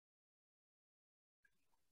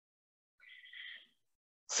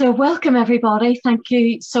So welcome everybody. Thank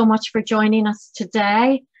you so much for joining us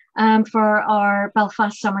today for our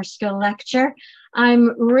Belfast Summer School lecture.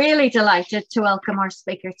 I'm really delighted to welcome our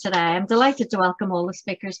speaker today. I'm delighted to welcome all the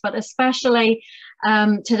speakers, but especially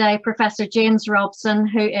today Professor James Robson,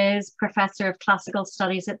 who is Professor of Classical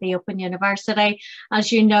Studies at the Open University.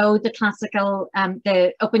 As you know,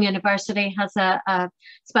 the Open University has a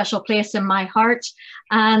special place in my heart,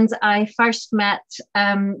 and I first met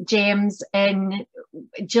James in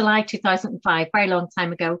July 2005, very long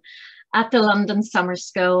time ago, at the London Summer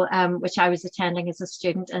School, which I was attending as a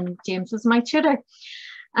student, and James was my tutor.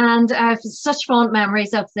 And I have such fond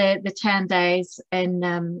memories of the 10 days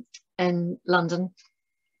in London.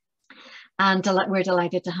 And we're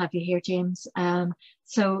delighted to have you here, James.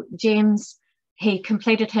 So James, he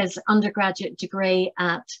completed his undergraduate degree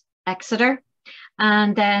at Exeter,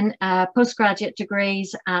 and then postgraduate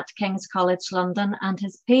degrees at King's College London, and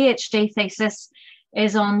his PhD thesis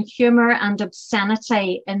is on humour and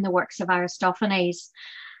obscenity in the works of Aristophanes.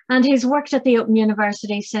 And he's worked at the Open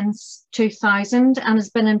University since 2000 and has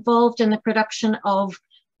been involved in the production of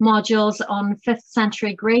modules on 5th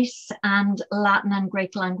century Greece and Latin and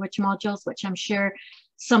Greek language modules, which I'm sure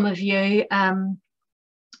some of you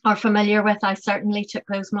are familiar with. I certainly took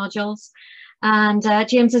those modules. And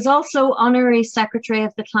James is also Honorary Secretary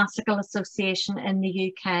of the Classical Association in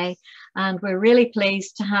the UK. And we're really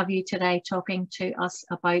pleased to have you today talking to us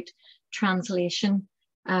about translation.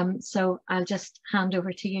 So I'll just hand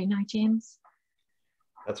over to you now, James.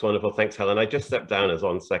 That's wonderful. Thanks, Helen. I just stepped down as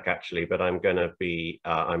OnSec actually, but I'm going to be,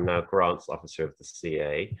 I'm now Grants Officer of the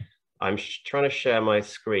CA. I'm trying to share my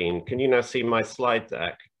screen. Can you now see my slide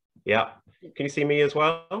deck? Yeah. Can you see me as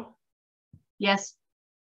well? Yes.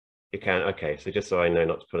 You can, okay, so just so I know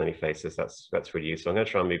not to put any faces, that's really useful. I'm going to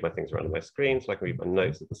try and move my things around on my screen so I can read my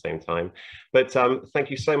notes at the same time. But thank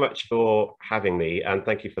you so much for having me, and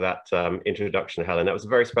thank you for that introduction, Helen. That was a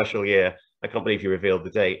very special year. I can't believe you revealed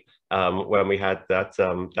the date when we had that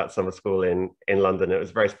summer school in London. It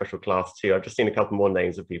was a very special class too. I've just seen a couple more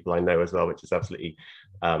names of people I know as well, which is absolutely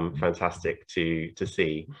fantastic to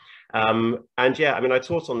see. And yeah, I mean, I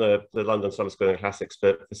taught on the London Summer School in Classics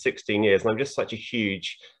for 16 years, and I'm just such a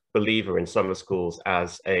huge believer in summer schools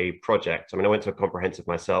as a project. I mean, I went to a comprehensive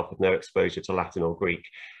myself with no exposure to Latin or Greek,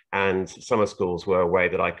 and summer schools were a way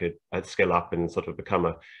that I'd skill up and sort of become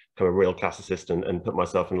a real classicist and put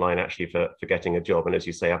myself in line actually for getting a job. And as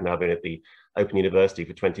you say, I've now been at the Open University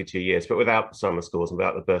for 22 years, but without summer schools and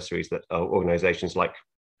without the bursaries that organizations like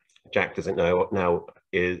JAC as it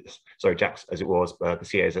was, the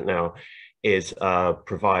CA as it now is,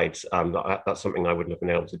 provides. That's something I wouldn't have been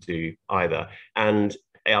able to do either. And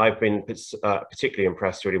I've been particularly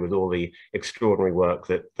impressed really with all the extraordinary work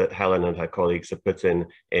that Helen and her colleagues have put in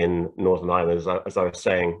Northern Ireland. As I was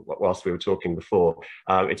saying whilst we were talking before,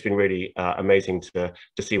 it's been really amazing to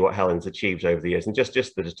see what Helen's achieved over the years, and just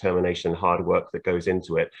the determination and hard work that goes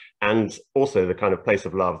into it, and also the kind of place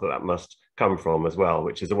of love that must come from as well,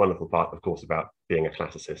 which is a wonderful part, of course, about being a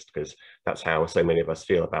classicist, because that's how so many of us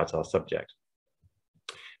feel about our subject.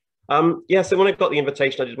 Yeah, so when I got the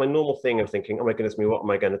invitation, I did my normal thing of thinking, oh my goodness me, what am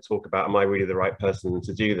I going to talk about? Am I really the right person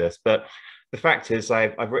to do this? But the fact is,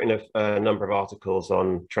 I've written a number of articles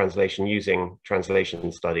on translation using translation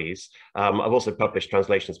studies. I've also published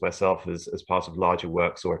translations myself as part of larger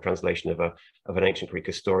works, or a translation of an ancient Greek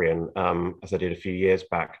historian, as I did a few years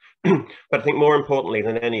back. But I think more importantly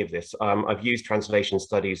than any of this, I've used translation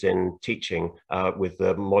studies in teaching with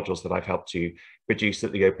the modules that I've helped to produce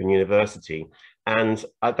at the Open University. And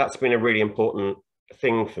that's been a really important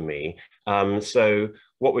thing for me. So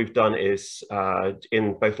what we've done is,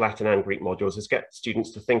 in both Latin and Greek modules, is get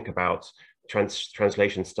students to think about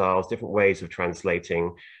translation styles, different ways of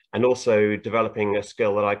translating, and also developing a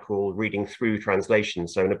skill that I call reading through translation.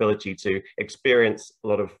 So an ability to experience a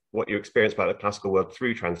lot of what you experience about the classical world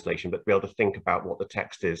through translation, but be able to think about what the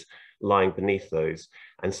text is lying beneath those.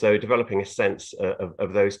 And so developing a sense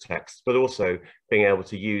of those texts, but also being able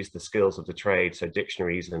to use the skills of the trade, so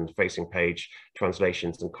dictionaries and facing page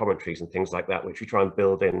translations and commentaries and things like that, which we try and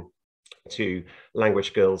build in to language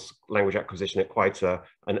skills, language acquisition at quite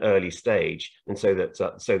an early stage, and so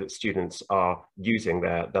that students are using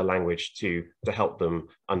their language to help them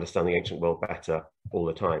understand the ancient world better all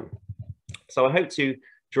the time. So I hope to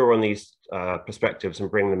draw on these perspectives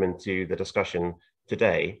and bring them into the discussion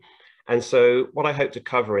today. And so what I hope to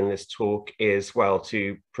cover in this talk is, well,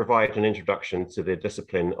 to provide an introduction to the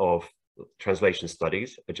discipline of translation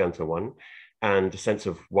studies, a gentle one, and a sense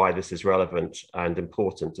of why this is relevant and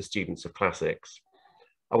important to students of classics.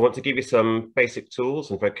 I want to give you some basic tools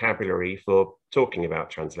and vocabulary for talking about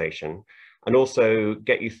translation, and also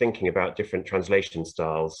get you thinking about different translation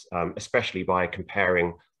styles, especially by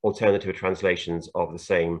comparing alternative translations of the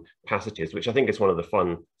same passages, which I think is one of the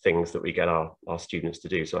fun things that we get our students to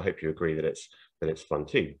do. So I hope you agree that it's fun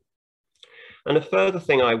too. And a further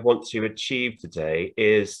thing I want to achieve today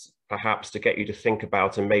is perhaps to get you to think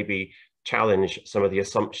about and maybe challenge some of the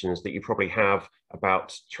assumptions that you probably have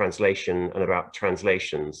about translation and about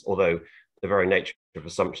translations, although the very nature of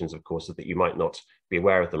assumptions, of course, is that you might not be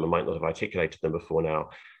aware of them and might not have articulated them before now.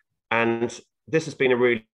 And this has been a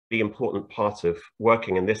really important part of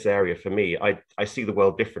working in this area for me. I see the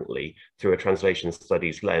world differently through a translation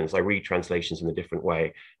studies lens. I read translations in a different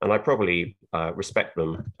way, and I probably respect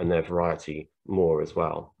them and their variety more as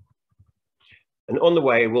well. And on the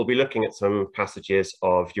way, we'll be looking at some passages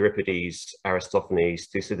of Euripides, Aristophanes,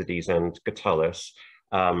 Thucydides, and Catullus.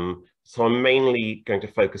 So I'm mainly going to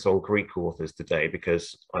focus on Greek authors today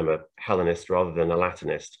because I'm a Hellenist rather than a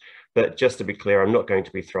Latinist. But just to be clear, I'm not going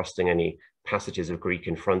to be thrusting any passages of Greek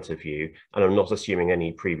in front of you, and I'm not assuming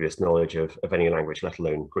any previous knowledge of any language, let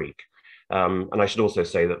alone Greek. And I should also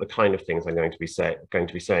say that the kind of things I'm going to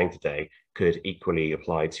be saying today could equally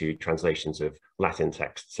apply to translations of Latin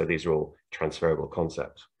texts. So these are all transferable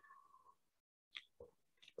concepts.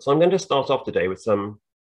 So I'm going to start off today with some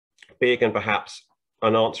big and perhaps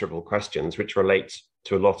unanswerable questions, which relate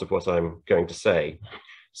to a lot of what I'm going to say.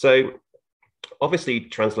 So obviously,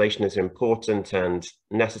 translation is important and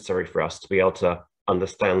necessary for us to be able to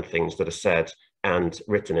understand things that are said and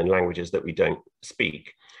written in languages that we don't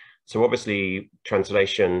speak. So obviously,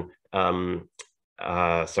 translation, and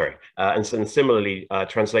similarly,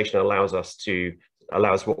 translation allows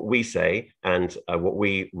what we say and what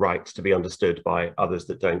we write to be understood by others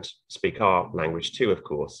that don't speak our language too, of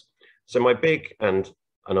course. So my big and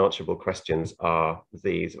unanswerable questions are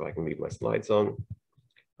these. If I can move my slides on.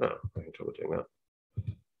 Oh, I'm having trouble doing that.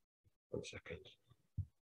 1 second.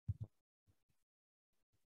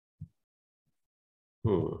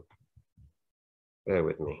 Bear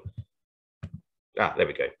with me. There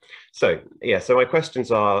we go. So yeah, so my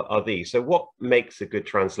questions are these. So what makes a good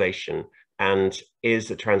translation, and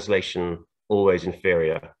is a translation always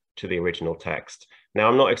inferior to the original text? Now,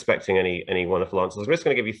 I'm not expecting any wonderful answers. I'm just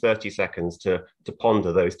going to give you 30 seconds to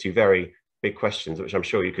ponder those two very big questions, which I'm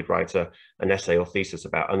sure you could write an essay or thesis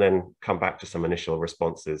about, and then come back to some initial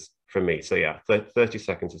responses from me. So yeah, 30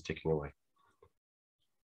 seconds is ticking away.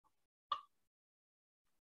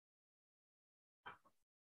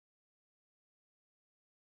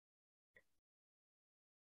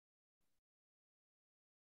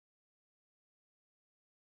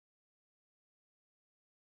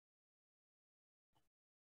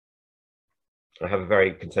 I have a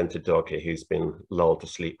very contented dog here who's been lulled to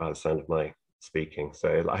sleep by the sound of my speaking.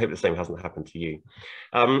 So I hope the same hasn't happened to you.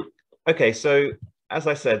 Okay, so as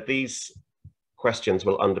I said, these questions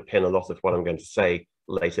will underpin a lot of what I'm going to say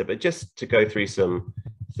later, but just to go through some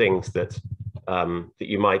things that, that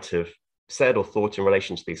you might have said or thought in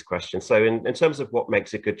relation to these questions. So in terms of what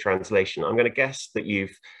makes a good translation, I'm going to guess that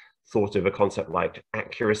you've thought of a concept like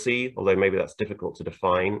accuracy, although maybe that's difficult to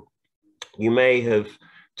define. You may have,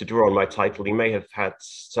 to draw on my title, you may have had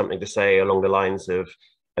something to say along the lines of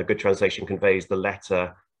a good translation conveys the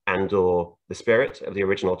letter and or the spirit of the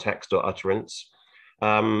original text or utterance.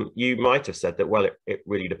 You might have said that, well, it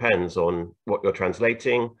really depends on what you're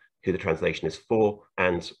translating, who the translation is for,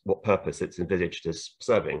 and what purpose it's envisaged as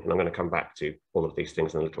serving. And I'm going to come back to all of these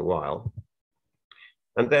things in a little while.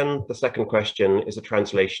 And then the second question, is a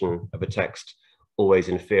translation of a text always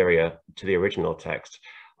inferior to the original text?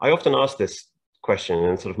 I often ask this question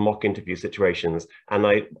in sort of mock interview situations, and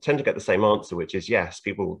I tend to get the same answer, which is yes.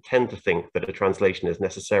 People tend to think that a translation is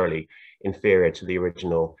necessarily inferior to the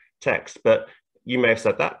original text, but you may have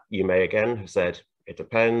said that. You may again have said it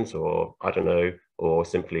depends, or I don't know, or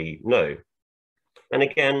simply no. And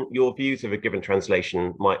again, your views of a given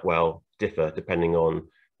translation might well differ depending on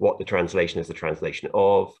what the translation is the translation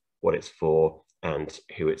of, what it's for, and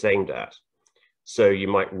who it's aimed at. So you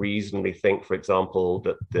might reasonably think, for example,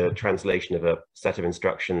 that the translation of a set of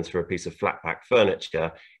instructions for a piece of flat-pack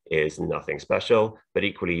furniture is nothing special, but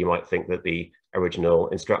equally you might think that the original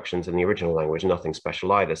instructions in the original language are nothing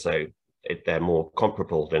special either, so they're more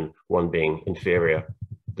comparable than one being inferior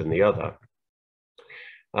than the other.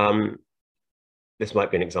 This might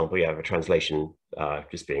be an example, yeah, of a translation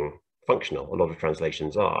just being functional. A lot of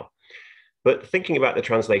translations are. But thinking about the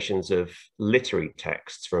translations of literary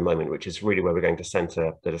texts for a moment, which is really where we're going to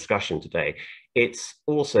center the discussion today, it's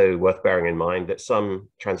also worth bearing in mind that some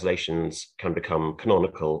translations can become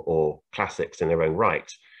canonical or classics in their own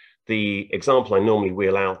right. The example I normally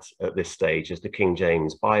wheel out at this stage is the King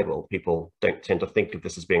James Bible. People don't tend to think of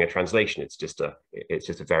this as being a translation. It's just a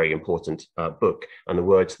very important book, and the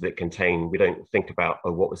words that it contains, we don't think about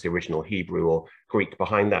what was the original Hebrew or Greek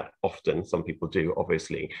behind that often. Some people do,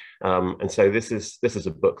 obviously, and so this is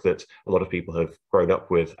a book that a lot of people have grown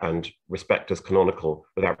up with and respect as canonical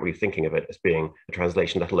without really thinking of it as being a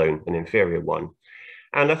translation, let alone an inferior one.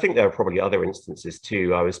 And I think there are probably other instances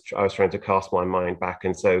too. I was trying to cast my mind back,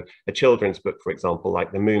 and so a children's book, for example,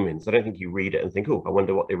 like the Moomins, I don't think you read it and think, oh, I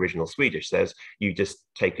wonder what the original Swedish says. You just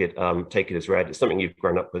take it as read. It's something you've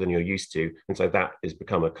grown up with and you're used to, and so that has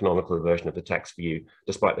become a canonical version of the text for you,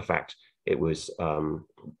 despite the fact it was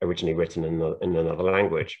originally written in another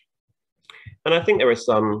language. And I think there are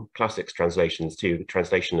some classics translations too, the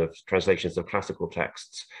translations of classical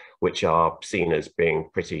texts, which are seen as being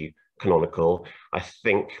pretty canonical. I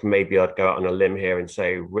think maybe I'd go out on a limb here and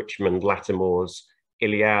say Richmond Lattimore's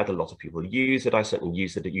Iliad. A lot of people use it. I certainly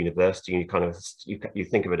use it at university. And you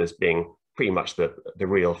think of it as being pretty much the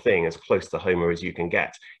real thing, as close to Homer as you can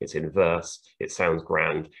get. It's in verse. It sounds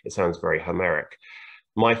grand. It sounds very Homeric.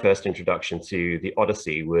 My first introduction to the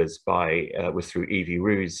Odyssey was through E.V.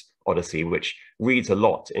 Rue's Odyssey, which reads a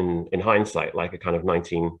lot in hindsight like a kind of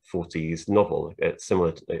 1940s novel. It's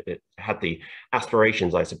similar. It had the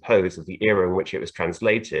aspirations, I suppose, of the era in which it was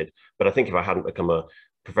translated. But I think if I hadn't become a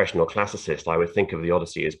professional classicist, I would think of the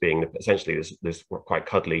Odyssey as being essentially this quite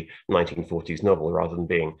cuddly 1940s novel rather than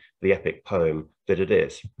being the epic poem that it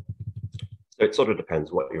is. So it sort of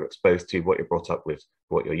depends what you're exposed to, what you're brought up with,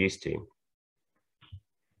 what you're used to.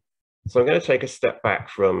 So I'm going to take a step back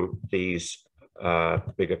from these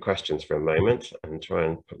bigger questions for a moment and try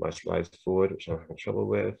and put my slides forward, which I'm having trouble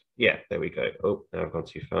with. Yeah, there we go. Oh, now I've gone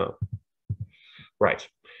too far. Right.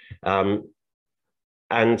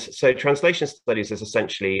 And so translation studies is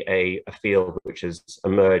essentially a field which has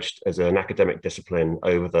emerged as an academic discipline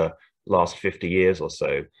over the last 50 years or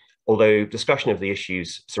so, although discussion of the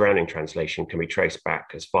issues surrounding translation can be traced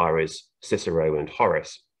back as far as Cicero and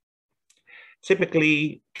Horace.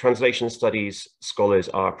 Typically, translation studies scholars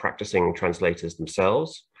are practicing translators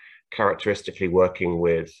themselves, characteristically working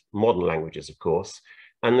with modern languages, of course.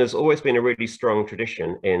 And there's always been a really strong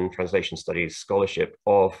tradition in translation studies scholarship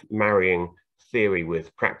of marrying theory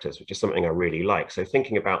with practice, which is something I really like. So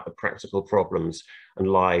thinking about the practical problems and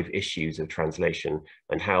live issues of translation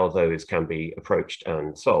and how those can be approached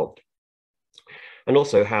and solved. And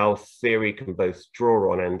also how theory can both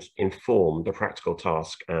draw on and inform the practical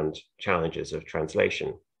task and challenges of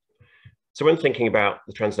translation. So when thinking about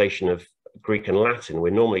the translation of Greek and Latin,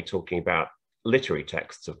 we're normally talking about literary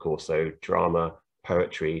texts, of course, so drama,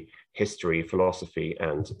 poetry, history, philosophy,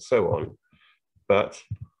 and so on. But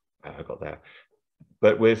I got there.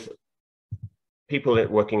 But with people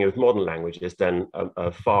working with modern languages, then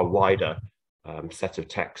a far wider set of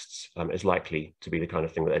texts is likely to be the kind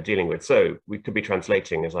of thing that they're dealing with. So we could be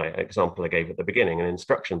translating, as example I gave at the beginning, an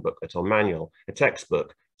instruction booklet or manual, a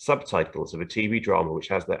textbook, subtitles of a TV drama which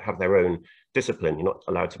have their own discipline. You're not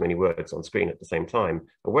allowed too many words on screen at the same time,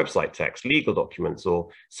 a website text, legal documents, or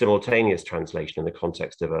simultaneous translation in the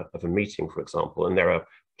context of a meeting, for example. And there are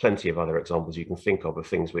plenty of other examples you can think of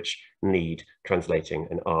things which need translating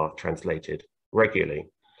and are translated regularly.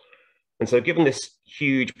 And so given this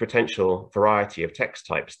huge potential variety of text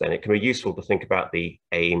types, then it can be useful to think about the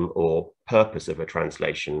aim or purpose of a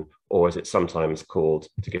translation, or as it's sometimes called,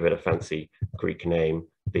 to give it a fancy Greek name,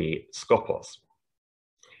 the skopos.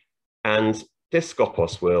 And this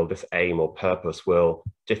skopos this aim or purpose will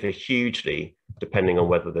differ hugely depending on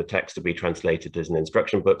whether the text to be translated as an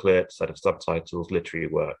instruction booklet, set of subtitles, literary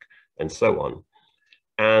work, and so on.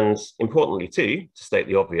 And importantly too, to state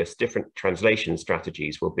the obvious, different translation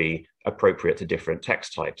strategies will be appropriate to different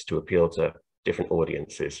text types to appeal to different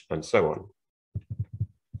audiences and so on.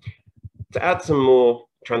 To add some more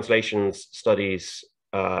translations studies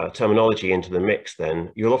terminology into the mix,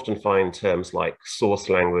 then you'll often find terms like source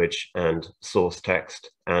language and source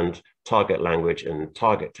text and target language and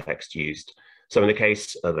target text used. So in the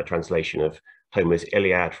case of a translation of Homer's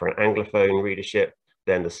Iliad for an Anglophone readership,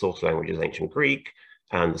 then the source language is ancient Greek,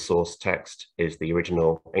 and the source text is the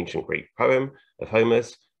original ancient Greek poem of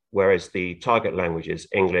Homer's, whereas the target language is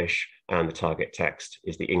English and the target text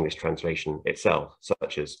is the English translation itself,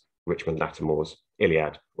 such as Richmond Lattimore's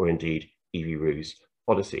Iliad, or indeed E.V. Rue's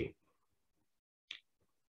Odyssey.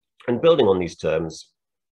 And building on these terms,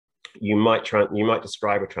 you might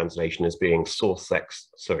describe a translation as being source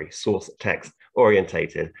text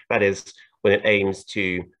orientated. That is, when it aims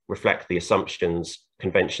to reflect the assumptions,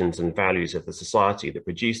 conventions, and values of the society that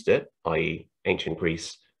produced it, i.e. ancient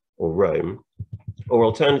Greece or Rome, or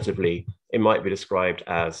alternatively, it might be described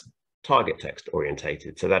as target text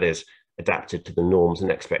orientated. So that is adapted to the norms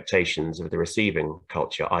and expectations of the receiving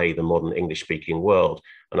culture, i.e. the modern English-speaking world.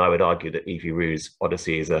 And I would argue that Evie Rue's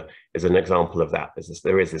Odyssey is an example of that.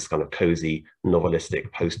 There is this kind of cozy,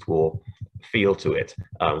 novelistic, post-war feel to it.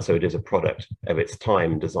 So it is a product of its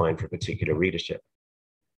time designed for a particular readership.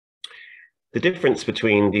 The difference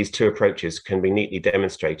between these two approaches can be neatly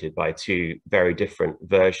demonstrated by two very different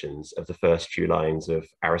versions of the first few lines of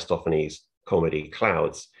Aristophanes' comedy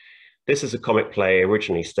Clouds. This is a comic play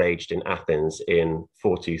originally staged in Athens in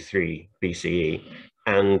 423 BCE,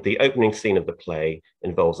 and the opening scene of the play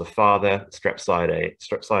involves a father,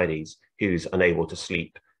 Strepsiades, who's unable to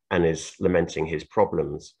sleep and is lamenting his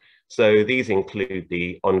problems. So these include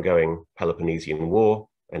the ongoing Peloponnesian War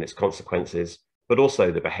and its consequences, but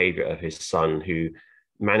also the behavior of his son, who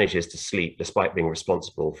manages to sleep despite being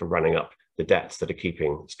responsible for running up the debts that are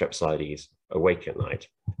keeping Strepsiades awake at night.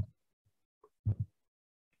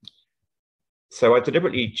 So I've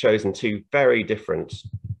deliberately chosen two very different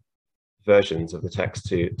versions of the text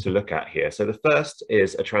to look at here. So the first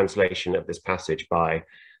is a translation of this passage by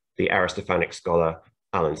the Aristophanic scholar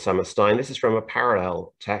Alan Summerstein. This is from a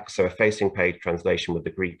parallel text, so a facing page translation with the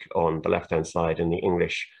Greek on the left-hand side and the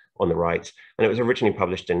English on the right, and it was originally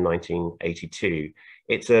published in 1982.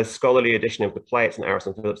 It's a scholarly edition of the play. It's an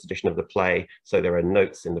Arison Phillips edition of the play, so there are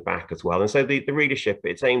notes in the back as well. And so the readership,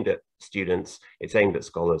 it's aimed at students, it's aimed at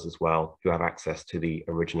scholars as well, who have access to the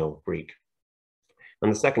original Greek.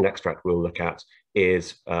 And the second extract we'll look at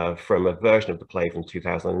is from a version of the play from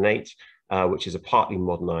 2008, which is a partly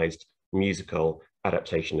modernized musical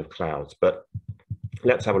adaptation of Clouds. But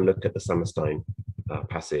let's have a look at the Summerstein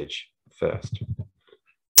passage first.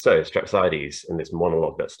 So Strepsiades, in this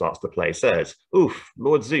monologue that starts the play, says, "Oof,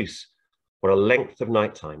 Lord Zeus, what a length of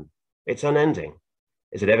nighttime. It's unending.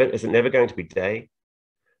 Is it never going to be day?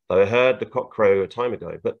 Though I heard the cock crow a time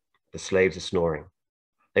ago, but the slaves are snoring.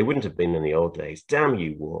 They wouldn't have been in the old days. Damn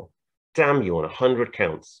you, war. Damn you on 100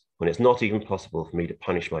 counts, when it's not even possible for me to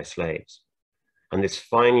punish my slaves. And this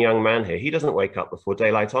fine young man here, he doesn't wake up before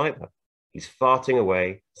daylight either. He's farting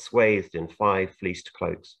away, swathed in 5 fleeced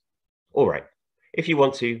cloaks. All right. If you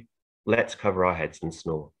want to, let's cover our heads and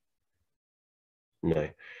snore. No,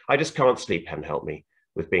 I just can't sleep, heaven help me,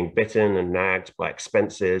 with being bitten and nagged by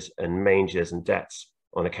expenses and mangers and debts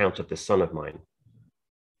on account of this son of mine."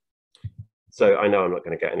 So I know I'm not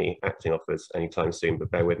going to get any acting offers anytime soon,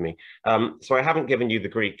 but bear with me. So I haven't given you the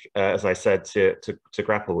Greek, as I said, to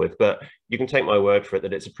grapple with, but you can take my word for it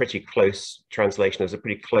that it's a pretty close translation. There's a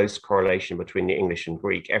pretty close correlation between the English and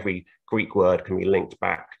Greek. Every Greek word can be linked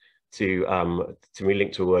back to be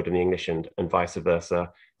linked to a word in the English and vice versa.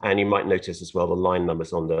 And you might notice as well the line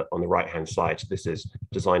numbers on the right-hand side. So this is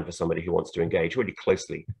designed for somebody who wants to engage really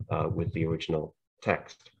closely with the original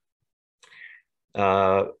text.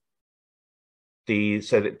 So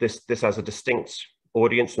that this has a distinct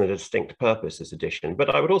audience and a distinct purpose, this edition.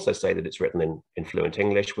 But I would also say that it's written in fluent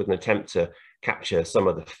English with an attempt to capture some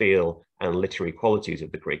of the feel and literary qualities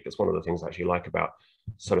of the Greek. That's one of the things I actually like about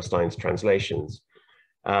Summerstein's translations.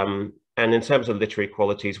 And in terms of literary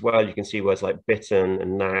qualities, well, you can see words like bitten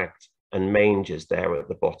and nagged and mangers there at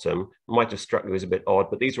the bottom. Might have struck me as a bit odd,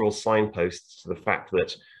 but these are all signposts to the fact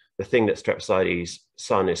that the thing that Strepsiades'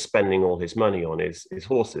 son is spending all his money on is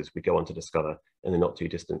horses, we go on to discover in the not too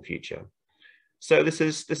distant future. So this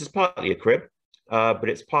is partly a crib, but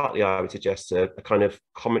it's partly, I would suggest, a kind of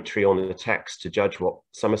commentary on the text to judge what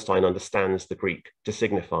Summerstein understands the Greek to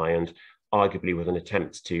signify, and arguably with an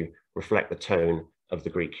attempt to reflect the tone of the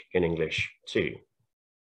Greek in English too.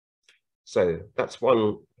 So that's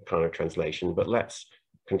one kind of translation, but let's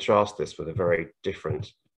contrast this with a very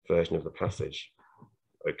different version of the passage.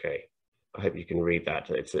 Okay, I hope you can read that.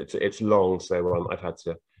 It's long, so I've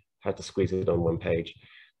had to squeeze it on one page.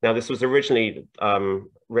 Now, this was originally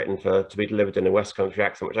written to be delivered in a West Country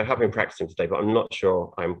accent, which I have been practicing today, but I'm not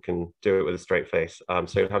sure I can do it with a straight face.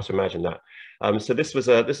 So you'll have to imagine that. So this was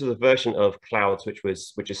a version of Clouds, which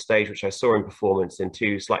is staged, which I saw in performance in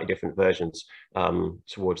 2 slightly different versions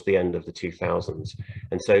towards the end of the 2000s.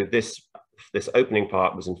 And so this opening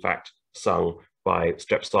part was in fact sung by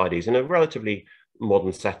Strepsiades in a relatively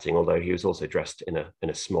modern setting, although he was also dressed in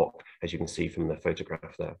a smock, as you can see from the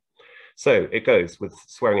photograph there. So it goes with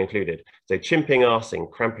swearing included. So chimping,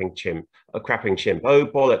 arsing, cramping chimp, crapping chimp, oh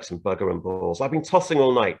bollocks and bugger and balls. I've been tossing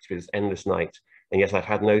all night through this endless night, and yet I've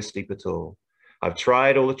had no sleep at all. I've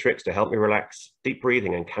tried all the tricks to help me relax, deep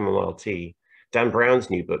breathing and chamomile tea. Dan Brown's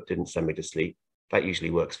new book didn't send me to sleep. That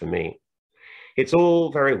usually works for me. It's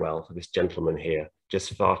all very well for this gentleman here,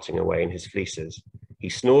 just farting away in his fleeces. He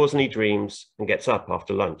snores and he dreams and gets up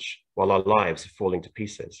after lunch while our lives are falling to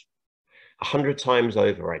pieces. 100 times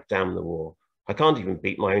over, I damn the war. I can't even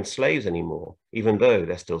beat my own slaves anymore, even though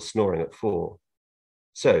they're still snoring at 4.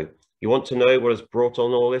 So, you want to know what has brought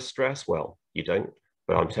on all this stress? Well, you don't,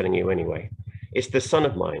 but I'm telling you anyway. It's this son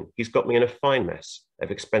of mine. He's got me in a fine mess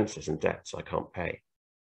of expenses and debts I can't pay.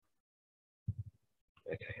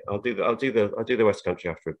 Okay, I'll do the West Country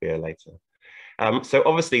after a beer later. So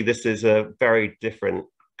obviously this is a very different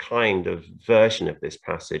kind of version of this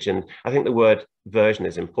passage, and I think the word version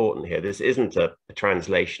is important here. This isn't a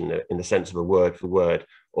translation in the sense of a word for word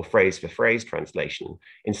or phrase for phrase translation.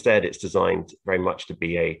 Instead, it's designed very much to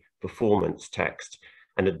be a performance text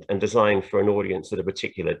and designed for an audience at a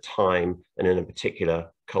particular time and in a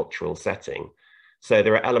particular cultural setting. So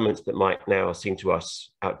there are elements that might now seem to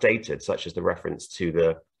us outdated, such as the reference to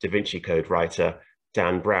the Da Vinci Code writer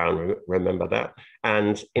Dan Brown, remember that?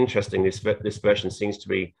 And interestingly, this version seems to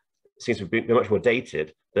be much more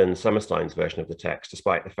dated than Sommerstein's version of the text,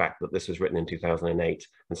 despite the fact that this was written in 2008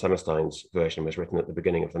 and Sommerstein's version was written at the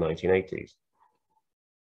beginning of the 1980s.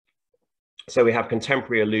 So we have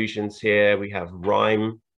contemporary allusions here, we have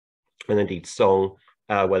rhyme and indeed song,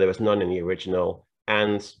 where there was none in the original,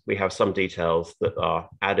 and we have some details that are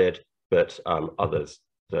added, but others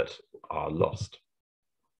that are lost.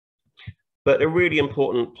 But a really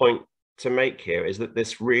important point to make here is that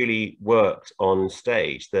this really worked on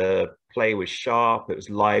stage. The play was sharp, it was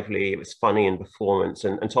lively, it was funny in performance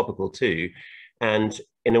and topical too, and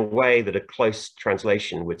in a way that a close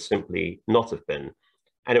translation would simply not have been.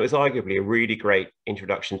 And it was arguably a really great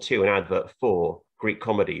introduction to an advert for Greek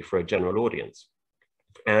comedy for a general audience.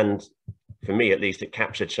 And for me, at least, it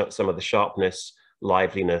captured some of the sharpness,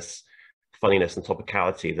 liveliness, funniness and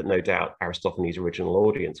topicality that no doubt Aristophanes' original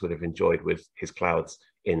audience would have enjoyed with his clouds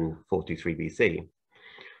in 423 BC.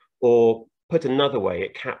 Or put another way,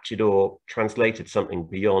 it captured or translated something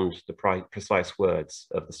beyond the precise words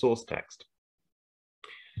of the source text.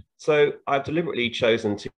 So I've deliberately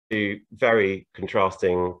chosen to do very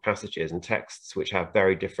contrasting passages and texts which have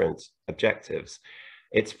very different objectives.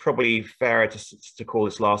 It's probably fairer to call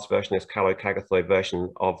this last version, this Kallo-Kagathoi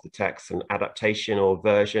version of the text, an adaptation or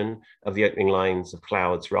version of the opening lines of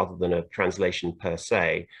Clouds rather than a translation per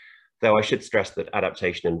se, though I should stress that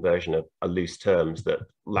adaptation and version are loose terms that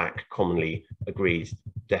lack commonly agreed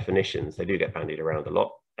definitions. They do get bandied around a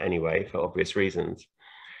lot anyway, for obvious reasons.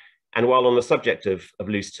 And while on the subject of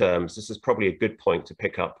loose terms, this is probably a good point to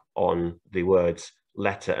pick up on the words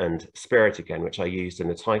letter and spirit again, which I used in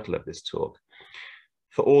the title of this talk.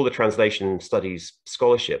 For all the translation studies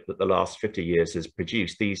scholarship that the last 50 years has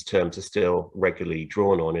produced, these terms are still regularly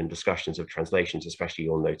drawn on in discussions of translations, especially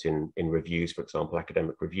you'll note in reviews, for example,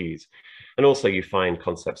 academic reviews. And also you find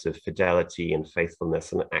concepts of fidelity and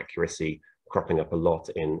faithfulness and accuracy cropping up a lot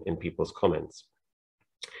in people's comments.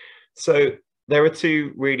 So there are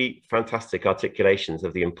two really fantastic articulations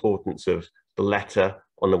of the importance of the letter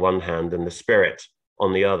on the one hand and the spirit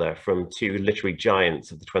on the other from two literary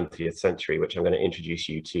giants of the 20th century, which I'm going to introduce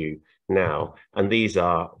you to now. And these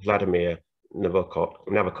are Vladimir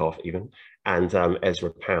Nabokov even, and Ezra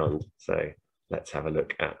Pound. So let's have a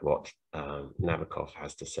look at what Nabokov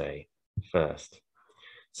has to say first.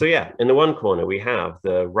 So yeah, in the one corner, we have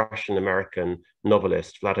the Russian-American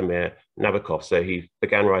novelist Vladimir Nabokov. So he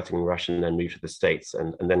began writing in Russian, then moved to the States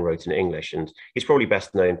and then wrote in English. And he's probably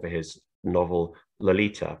best known for his novel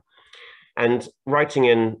Lolita. And writing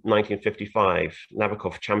in 1955,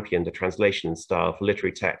 Nabokov championed a translation style for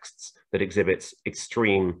literary texts that exhibits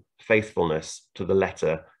extreme faithfulness to the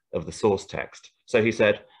letter of the source text. So he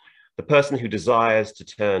said, the person who desires to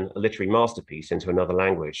turn a literary masterpiece into another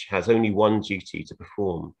language has only one duty to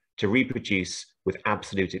perform, to reproduce with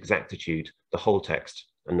absolute exactitude the whole text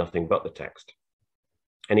and nothing but the text.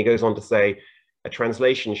 And he goes on to say, a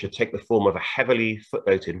translation should take the form of a heavily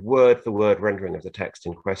footnoted word-for-word rendering of the text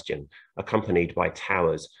in question, accompanied by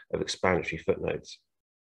towers of explanatory footnotes.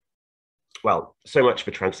 Well, so much for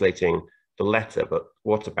translating the letter, but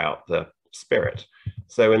what about the spirit?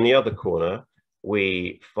 So in the other corner,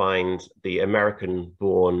 we find the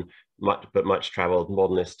American-born, but much-traveled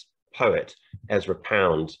modernist poet, Ezra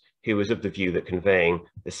Pound, who was of the view that conveying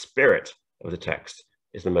the spirit of the text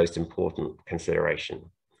is the most important consideration.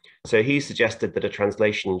 So he suggested that a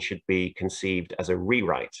translation should be conceived as a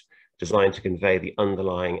rewrite designed to convey the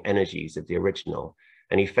underlying energies of the original.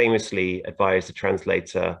 And he famously advised the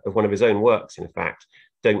translator of one of his own works, in fact,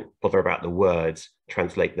 don't bother about the words,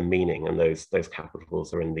 translate the meaning, and those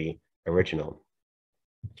capitals are in the original.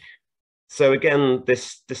 So again,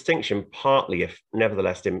 this distinction partly, if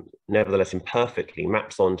nevertheless imperfectly,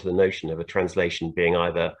 maps onto the notion of a translation being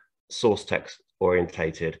either source text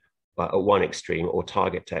orientated at one extreme or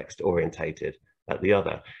target text orientated at the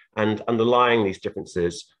other. And underlying these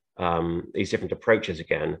differences, these different approaches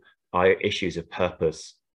again, are issues of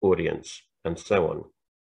purpose, audience, and so on.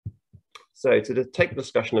 So to take the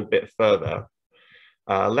discussion a bit further,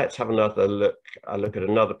 let's have another look at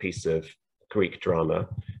another piece of Greek drama,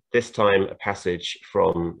 this time a passage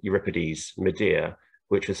from Euripides' Medea,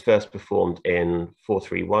 which was first performed in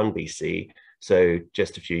 431 BC, so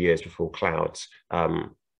just a few years before Clouds, also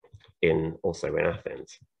in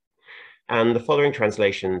Athens. And the following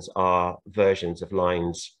translations are versions of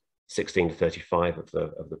lines 16 to 35 of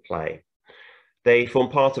the play. They form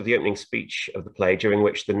part of the opening speech of the play, during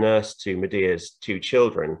which the nurse to Medea's two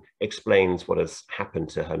children explains what has happened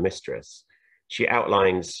to her mistress. She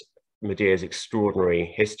outlines Medea's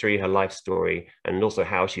extraordinary history, her life story, and also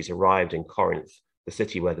how she's arrived in Corinth, the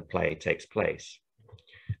city where the play takes place.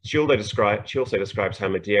 She also describes how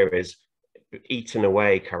Medea is eaten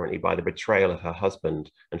away currently by the betrayal of her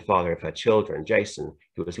husband and father of her children, Jason,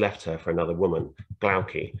 who has left her for another woman,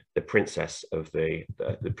 Glauce, the princess of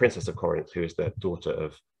Corinth, who is the daughter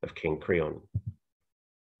of King Creon.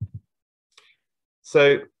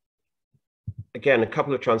 So again, a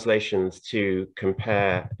couple of translations to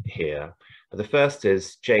compare here. The first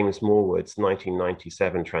is James Morwood's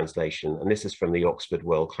 1997 translation, and this is from the Oxford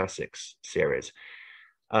World Classics series.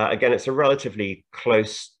 Again, it's a relatively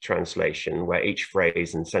close translation where each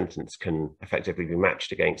phrase and sentence can effectively be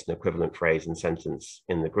matched against an equivalent phrase and sentence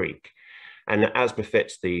in the Greek. And as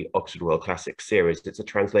befits the Oxford World Classics series, it's a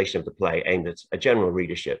translation of the play aimed at a general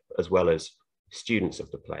readership as well as students of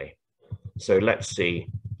the play. So let's see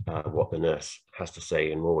what the nurse has to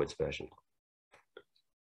say in Morwood's version.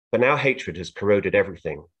 But now hatred has corroded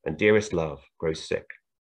everything, and dearest love grows sick.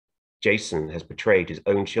 Jason has betrayed his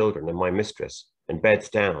own children and my mistress, and beds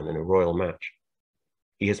down in a royal match.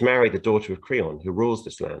 He has married the daughter of Creon, who rules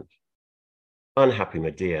this land. Unhappy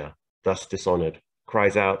Medea, thus dishonored,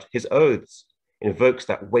 cries out his oaths, invokes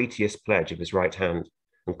that weightiest pledge of his right hand,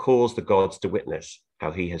 and calls the gods to witness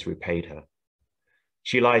how he has repaid her.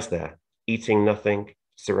 She lies there, eating nothing,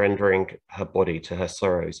 surrendering her body to her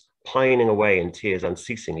sorrows, pining away in tears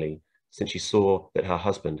unceasingly, since she saw that her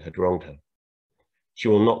husband had wronged her. She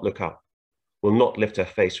will not look up, will not lift her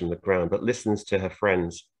face from the ground, but listens to her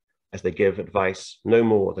friends as they give advice no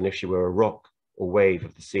more than if she were a rock or wave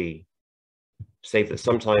of the sea, save that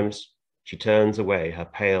sometimes she turns away her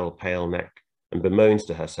pale, pale neck and bemoans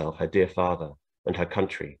to herself her dear father and her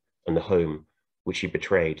country and the home which she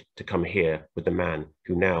betrayed to come here with the man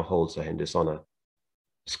who now holds her in dishonor.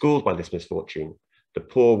 Schooled by this misfortune, the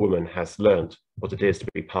poor woman has learnt what it is to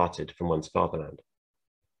be parted from one's fatherland.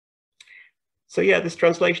 So yeah, this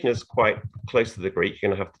translation is quite close to the Greek. You're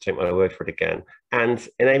going to have to take my word for it again. And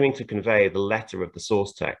in aiming to convey the letter of the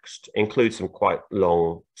source text, includes some quite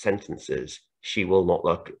long sentences. She will not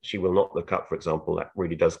look up, for example. That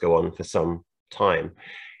really does go on for some time.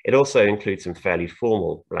 It also includes some fairly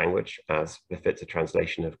formal language, as befits a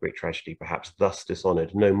translation of Greek tragedy, perhaps thus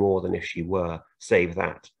dishonored, no more than if she were, save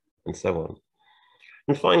that, and so on.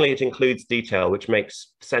 And finally, it includes detail which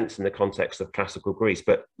makes sense in the context of classical Greece,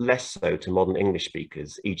 but less so to modern English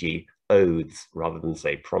speakers, e.g. oaths rather than,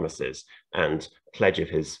 say, promises, and pledge of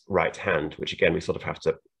his right hand, which again, we sort of have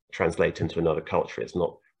to translate into another culture. It's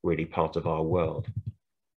not really part of our world.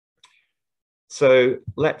 So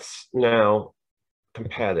let's now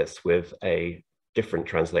compare this with a different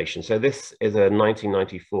translation. So this is a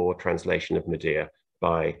 1994 translation of Medea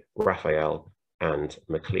by Raphael and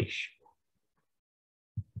MacLeish.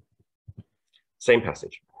 Same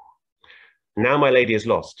passage. Now my lady is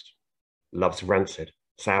lost, love's rancid,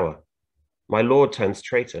 sour. My lord turns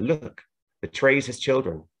traitor, look, betrays his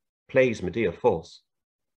children, plays Medea false.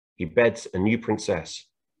 He beds a new princess,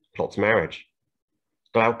 plots marriage.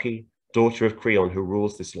 Glauce, daughter of Creon, who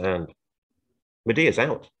rules this land. Medea's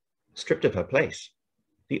out, stripped of her place.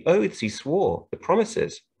 The oaths he swore, the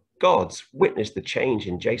promises, gods witness the change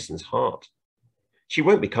in Jason's heart. She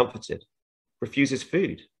won't be comforted, refuses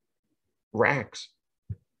food, rags,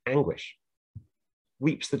 anguish,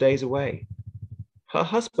 weeps the days away. Her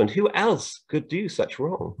husband, who else could do such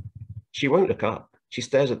wrong? She won't look up, she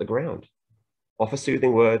stares at the ground. Offer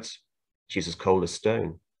soothing words, she's as cold as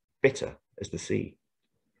stone, bitter as the sea.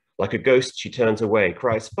 Like a ghost, she turns away,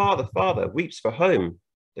 cries, Father, Father, weeps for home,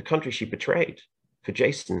 the country she betrayed, for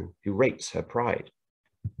Jason, who rapes her pride.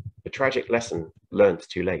 The tragic lesson learnt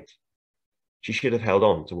too late. She should have held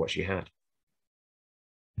on to what she had.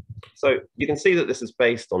 So you can see that this is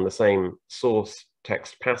based on the same source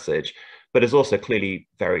text passage, but is also clearly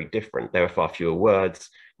very different. There are far fewer words,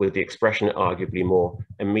 with the expression arguably more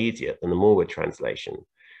immediate than the Morwood translation.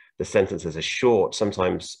 The sentences are short,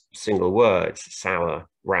 sometimes single words, sour,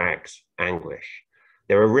 rags, anguish.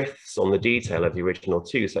 There are riffs on the detail of the original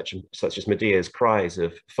too, such as Medea's cries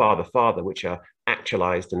of "Father, Father," which are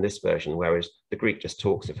actualized in this version, whereas the Greek just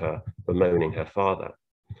talks of her bemoaning her father.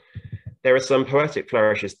 There are some poetic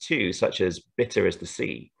flourishes too, such as "bitter as the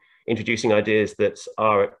sea," introducing ideas that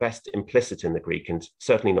are at best implicit in the Greek and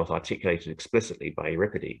certainly not articulated explicitly by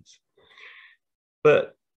Euripides.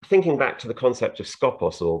 But thinking back to the concept of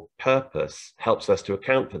skopos, or purpose, helps us to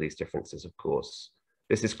account for these differences, of course.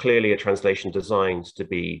 This is clearly a translation designed to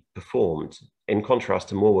be performed, in contrast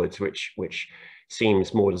to Morwood's, which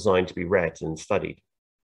seems more designed to be read and studied.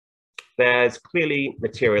 There's clearly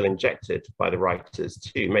material injected by the writers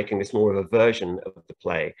too, making this more of a version of the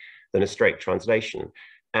play than a straight translation.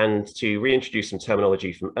 And to reintroduce some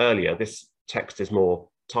terminology from earlier, this text is more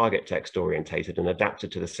target text orientated and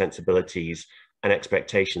adapted to the sensibilities and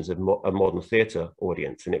expectations of a modern theatre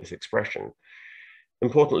audience in its expression.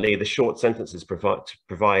 Importantly, the short sentences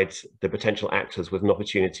provide the potential actors with an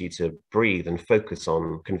opportunity to breathe and focus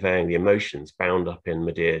on conveying the emotions bound up in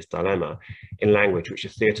Medea's dilemma in language which a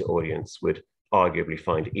theatre audience would arguably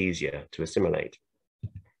find easier to assimilate.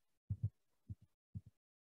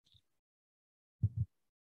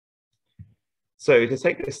 So to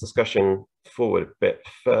take this discussion forward a bit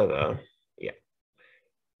further,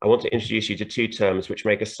 I want to introduce you to two terms which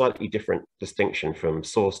make a slightly different distinction from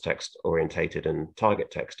source text orientated and target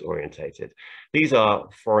text orientated. These are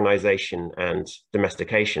foreignization and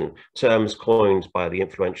domestication, terms coined by the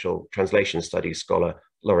influential translation studies scholar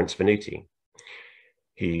Lawrence Venuti,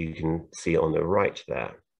 who you can see on the right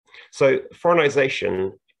there. So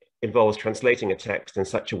foreignization involves translating a text in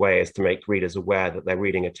such a way as to make readers aware that they're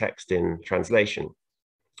reading a text in translation,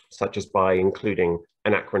 such as by including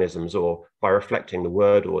anachronisms or by reflecting the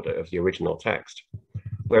word order of the original text.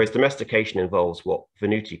 Whereas domestication involves what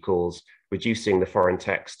Venuti calls reducing the foreign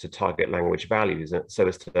text to target language values so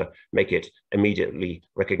as to make it immediately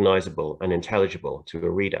recognizable and intelligible to a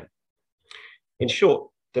reader. In short,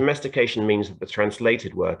 domestication means that the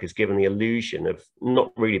translated work is given the illusion of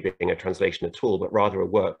not really being a translation at all, but rather a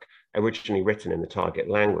work originally written in the target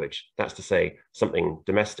language. That's to say, something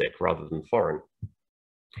domestic rather than foreign.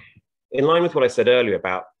 In line with what I said earlier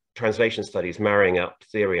about translation studies marrying up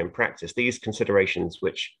theory and practice, these considerations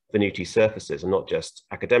which Venuti surfaces are not just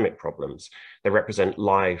academic problems, they represent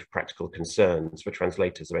live practical concerns for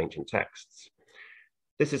translators of ancient texts.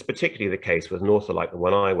 This is particularly the case with an author like the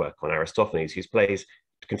one I work on, Aristophanes, whose plays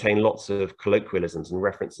contain lots of colloquialisms and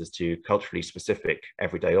references to culturally specific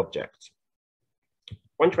everyday objects.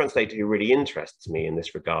 One translator who really interests me in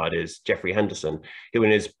this regard is Geoffrey Henderson, who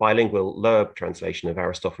in his bilingual Loeb translation of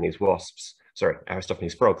Aristophanes'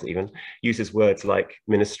 frogs even, uses words like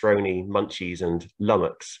minestrone, munchies, and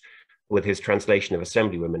lummox, with his translation of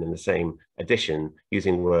Assemblywomen in the same edition,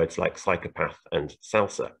 using words like psychopath and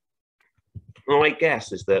salsa. My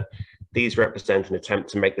guess is that these represent an attempt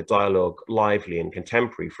to make the dialogue lively and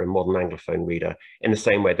contemporary for a modern Anglophone reader in the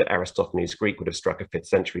same way that Aristophanes' Greek would have struck a 5th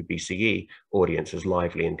century BCE audience as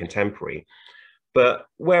lively and contemporary. But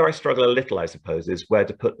where I struggle a little, I suppose, is where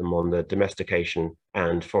to put them on the domestication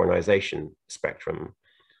and foreignization spectrum.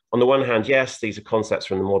 On the one hand, yes, these are concepts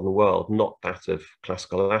from the modern world, not that of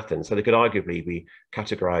classical Athens, so they could arguably be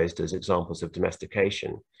categorized as examples of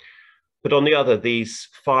domestication. But on the other, these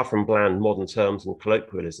far from bland modern terms and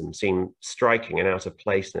colloquialisms seem striking and out of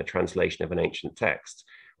place in a translation of an ancient text,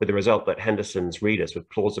 with the result that Henderson's readers would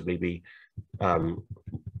plausibly be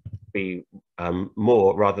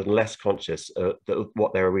more rather than less conscious that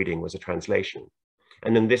what they were reading was a translation.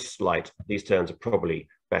 And in this light, these terms are probably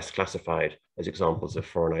best classified as examples of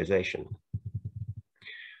foreignization.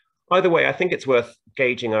 Either way, I think it's worth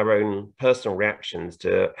gauging our own personal reactions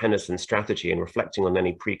to Henderson's strategy and reflecting on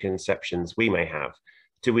any preconceptions we may have.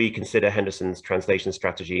 Do we consider Henderson's translation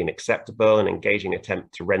strategy an acceptable and engaging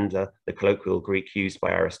attempt to render the colloquial Greek used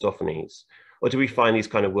by Aristophanes? Or do we find these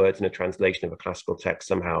kind of words in a translation of a classical text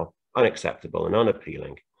somehow unacceptable and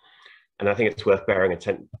unappealing? And I think it's worth drawing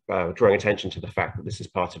attention to the fact that this is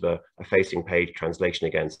part of a facing page translation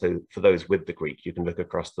again. So for those with the Greek, you can look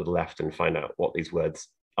across to the left and find out what these words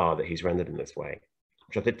are that he's rendered in this way,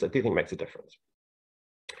 which I do think makes a difference.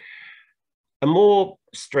 A more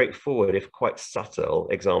straightforward, if quite subtle,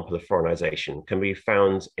 example of foreignization can be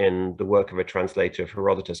found in the work of a translator of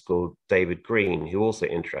Herodotus called David Green, who also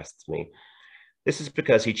interests me. This is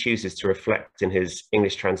because he chooses to reflect in his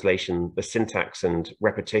English translation the syntax and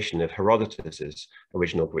repetition of Herodotus's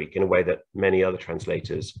original Greek in a way that many other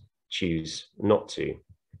translators choose not to.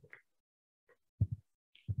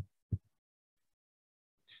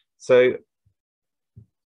 So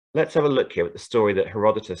let's have a look here at the story that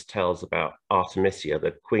Herodotus tells about Artemisia,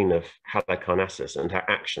 the queen of Halicarnassus, and her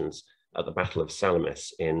actions at the Battle of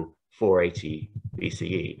Salamis in 480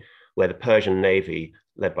 BCE, where the Persian navy,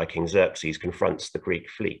 led by King Xerxes, confronts the Greek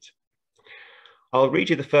fleet. I'll read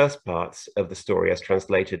you the first parts of the story as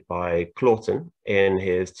translated by Claughton in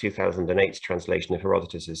his 2008 translation of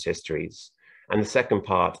Herodotus's Histories, and the second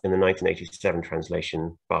part in the 1987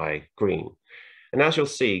 translation by Green. And as you'll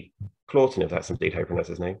see, Claughton, if that's indeed how you pronounce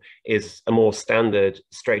his name, is a more standard,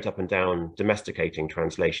 straight up and down domesticating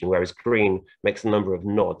translation, whereas Green makes a number of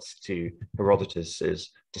nods to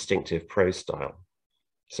Herodotus's distinctive prose style.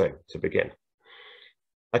 So, to begin.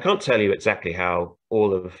 I can't tell you exactly how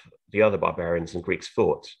all of the other barbarians and Greeks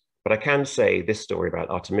fought, but I can say this story about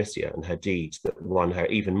Artemisia and her deeds that won her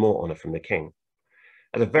even more honor from the king.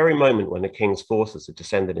 At the very moment when the king's forces had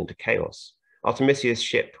descended into chaos, Artemisia's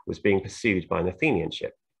ship was being pursued by an Athenian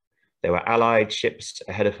ship. There were allied ships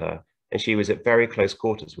ahead of her, and she was at very close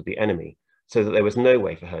quarters with the enemy, so that there was no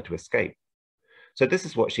way for her to escape. So this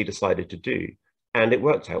is what she decided to do, and it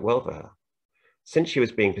worked out well for her. Since she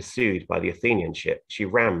was being pursued by the Athenian ship, she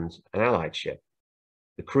rammed an allied ship.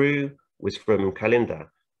 The crew was from Kalinda,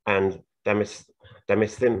 and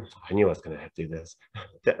Damithim, I knew I was going to have to do this,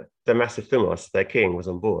 Damasiphimos, their king, was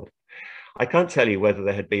on board. I can't tell you whether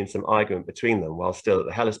there had been some argument between them while still at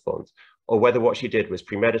the Hellespont, or whether what she did was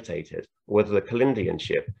premeditated, or whether the Kalindian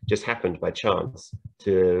ship just happened by chance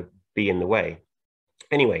to be in the way.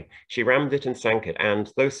 Anyway, she rammed it and sank it,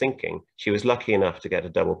 and though sinking, she was lucky enough to get a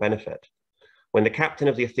double benefit. When the captain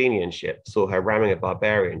of the Athenian ship saw her ramming a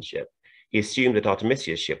barbarian ship, he assumed that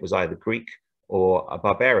Artemisia's ship was either Greek or a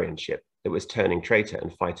barbarian ship that was turning traitor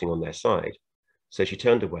and fighting on their side. So she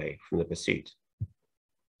turned away from the pursuit.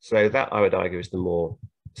 So that, I would argue, is the more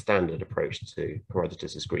standard approach to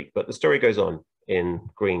Herodotus's Greek. But the story goes on in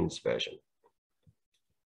Green's version,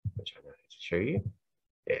 which I'm going to show you.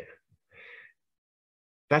 Yeah.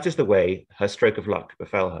 That is the way her stroke of luck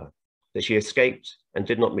befell her, that she escaped and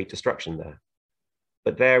did not meet destruction there.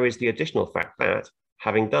 But there is the additional fact that,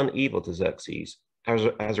 having done evil to Xerxes,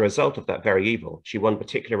 as a result of that very evil, she won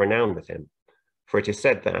particular renown with him. For it is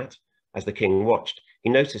said that, as the king watched, he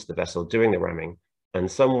noticed the vessel doing the ramming, and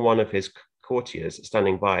some one of his courtiers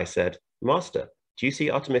standing by said, "Master, do you see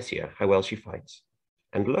Artemisia, how well she fights?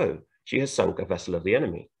 And lo, she has sunk a vessel of the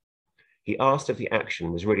enemy." He asked if the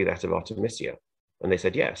action was really that of Artemisia, and they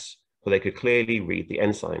said yes, for they could clearly read the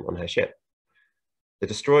ensign on her ship. The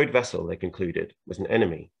destroyed vessel, they concluded, was an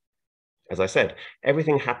enemy. As I said,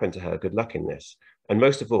 everything happened to her good luck in this, and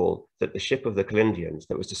most of all, that the ship of the Kalindians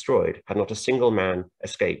that was destroyed had not a single man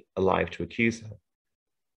escaped alive to accuse her.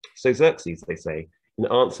 So Xerxes, they say, in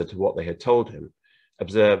answer to what they had told him,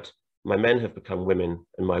 observed, "My men have become women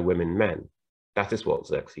and my women men." That is what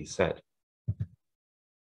Xerxes said.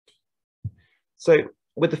 So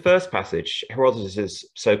with the first passage, Herodotus's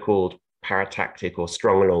so-called paratactic or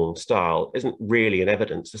strong-along style isn't really in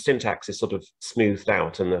evidence. The syntax is sort of smoothed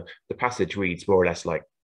out and the passage reads more or less like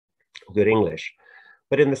good English.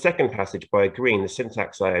 But in the second passage by Green, the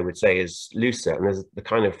syntax, I would say, is looser, and there's the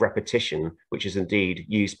kind of repetition which is indeed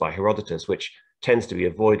used by Herodotus, which tends to be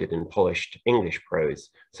avoided in polished English prose.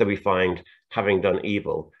 So we find, having done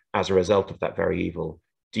evil, as a result of that very evil,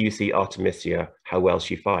 do you see Artemisia, how well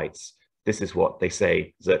she fights? This is what they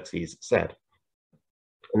say Xerxes said.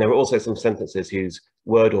 And there are also some sentences whose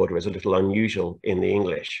word order is a little unusual in the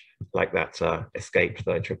English, like that escaped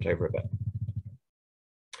that I tripped over a bit.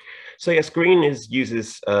 So yes, Green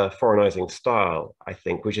uses a foreignizing style, I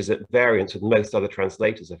think, which is at variance with most other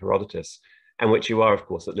translators of Herodotus, and which you are, of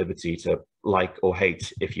course, at liberty to like or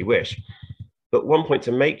hate if you wish. But one point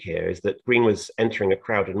to make here is that Green was entering a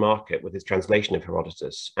crowded market with his translation of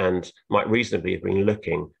Herodotus and might reasonably have been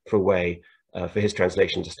looking for a way for his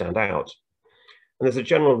translation to stand out. And there's a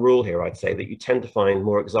general rule here, I'd say, that you tend to find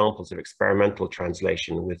more examples of experimental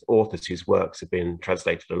translation with authors whose works have been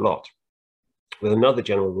translated a lot, with another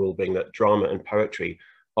general rule being that drama and poetry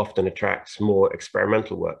often attracts more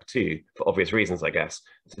experimental work too, for obvious reasons, I guess,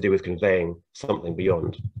 to do with conveying something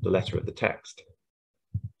beyond the letter of the text.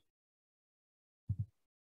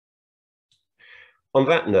 On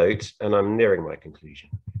that note, and I'm nearing my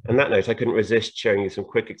conclusion, on that note, I couldn't resist showing you some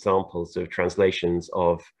quick examples of translations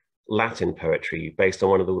of Latin poetry based on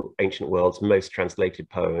one of the ancient world's most translated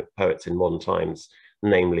poets in modern times,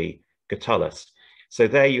 namely Catullus. So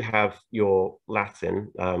there you have your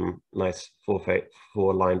Latin, nice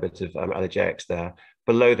four-line bit of elegiacs there.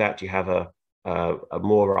 Below that, you have a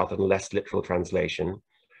more rather than less literal translation.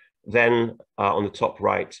 Then on the top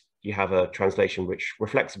right, you have a translation which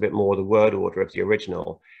reflects a bit more the word order of the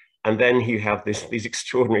original. And then you have these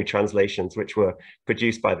extraordinary translations, which were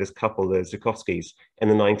produced by this couple, the Zukowskis, in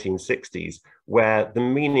the 1960s, where the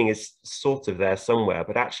meaning is sort of there somewhere,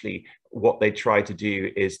 but actually what they try to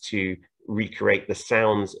do is to recreate the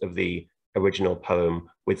sounds of the original poem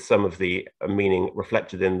with some of the meaning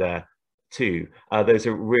reflected in there too. Those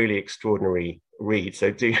are really extraordinary reads,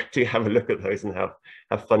 so do have a look at those and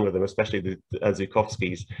have fun with them, especially the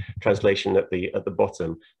Zukowski's translation at the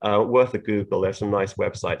bottom. Worth a Google. There's some nice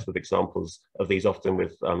websites with examples of these, often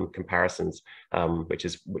with comparisons, which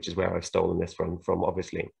is where I've stolen this from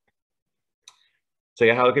obviously. So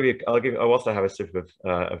yeah, I'll also have a sip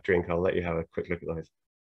of drink. I'll let you have a quick look at those.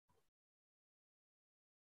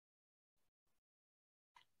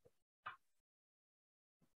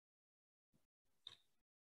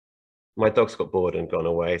 My dog's got bored and gone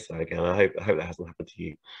away. So again, I hope that hasn't happened to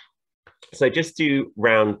you. So just to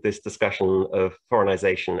round this discussion of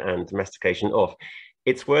foreignization and domestication off,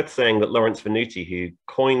 it's worth saying that Lawrence Venuti, who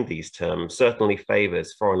coined these terms, certainly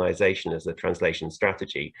favors foreignization as a translation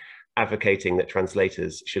strategy, advocating that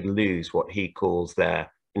translators should lose what he calls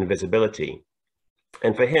their invisibility.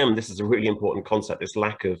 And for him, this is a really important concept. This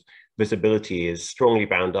lack of visibility is strongly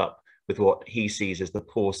bound up with what he sees as the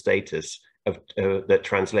poor status of that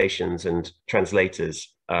translations and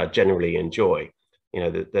translators generally enjoy. You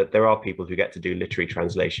know, that there are people who get to do literary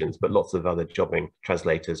translations, but lots of other jobbing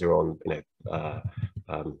translators are on, you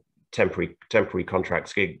know, temporary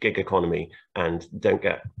contracts, gig economy, and don't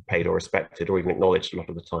get paid or respected or even acknowledged a lot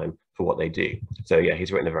of the time for what they do. So yeah,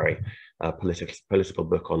 he's written a very political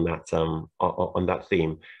book on that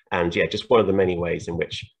theme, and yeah, just one of the many ways in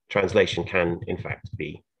which translation can in fact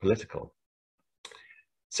be political.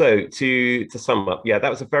 So to sum up, yeah, that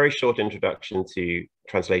was a very short introduction to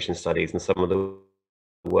translation studies and some of the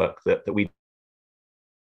work that we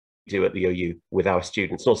do at the OU with our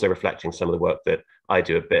students, and also reflecting some of the work that I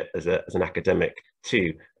do a bit as an academic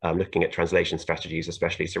too, looking at translation strategies,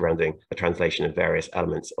 especially surrounding the translation of various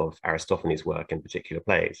elements of Aristophanes' work, in particular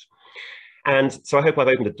plays. And so I hope I've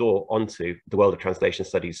opened a door onto the world of translation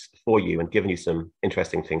studies for you and given you some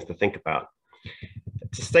interesting things to think about.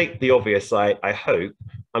 To state the obvious, I hope,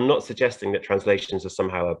 I'm not suggesting that translations are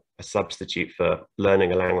somehow a substitute for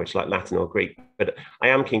learning a language like Latin or Greek, but I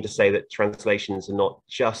am keen to say that translations are not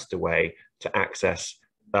just a way to access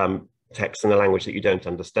text in a language that you don't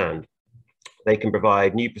understand. They can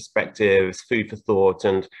provide new perspectives, food for thought,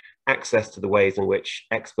 and access to the ways in which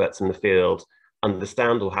experts in the field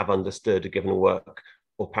understand or have understood a given work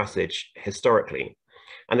or passage historically.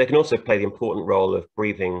 And they can also play the important role of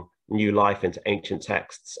breathing new life into ancient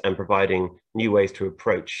texts and providing new ways to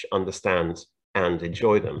approach, understand, and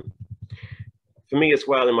enjoy them. For me as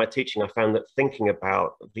well, in my teaching, I found that thinking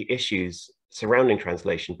about the issues surrounding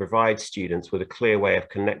translation provides students with a clear way of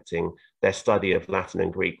connecting their study of Latin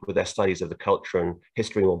and Greek with their studies of the culture and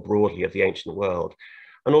history more broadly of the ancient world,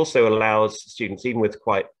 and also allows students, even with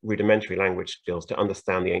quite rudimentary language skills, to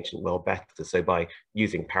understand the ancient world better. So by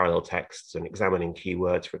using parallel texts and examining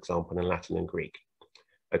keywords, for example, in Latin and Greek.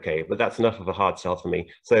 Okay, but that's enough of a hard sell for me.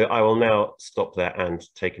 So I will now stop there and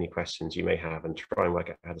take any questions you may have and try and work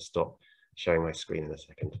out how to stop sharing my screen in a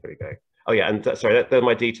second. There we go. Oh yeah, and sorry, they're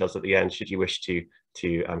my details at the end, should you wish to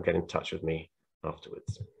get in touch with me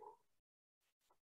afterwards.